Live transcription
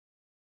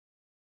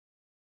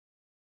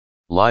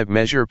Live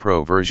Measure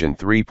Pro version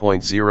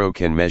 3.0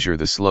 can measure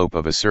the slope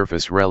of a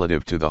surface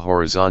relative to the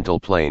horizontal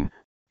plane,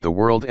 the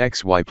world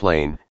XY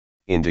plane,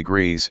 in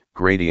degrees,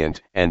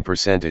 gradient, and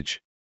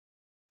percentage.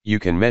 You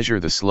can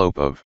measure the slope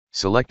of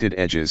selected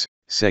edges,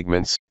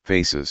 segments,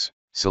 faces,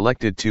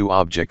 selected two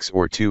objects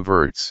or two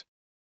verts.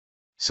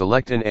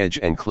 Select an edge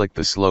and click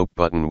the slope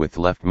button with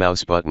left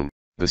mouse button.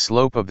 The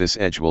slope of this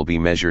edge will be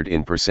measured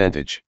in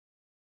percentage.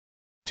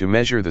 To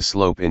measure the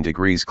slope in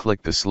degrees,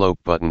 click the slope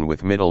button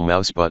with middle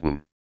mouse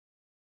button.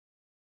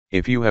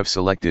 If you have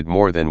selected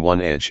more than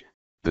one edge,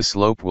 the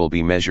slope will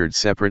be measured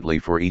separately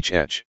for each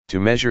edge.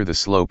 To measure the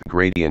slope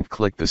gradient,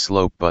 click the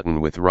slope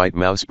button with right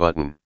mouse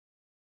button.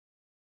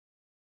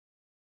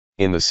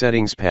 In the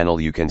settings panel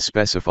you can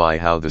specify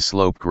how the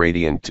slope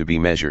gradient to be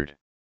measured.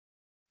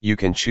 You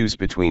can choose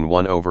between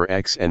 1 over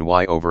x and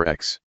y over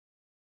x.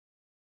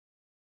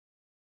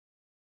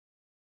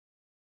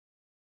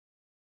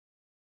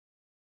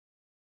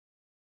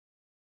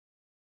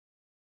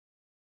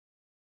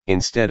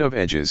 Instead of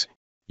edges,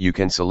 you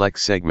can select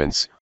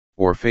segments,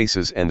 or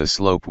faces, and the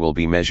slope will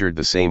be measured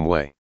the same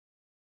way.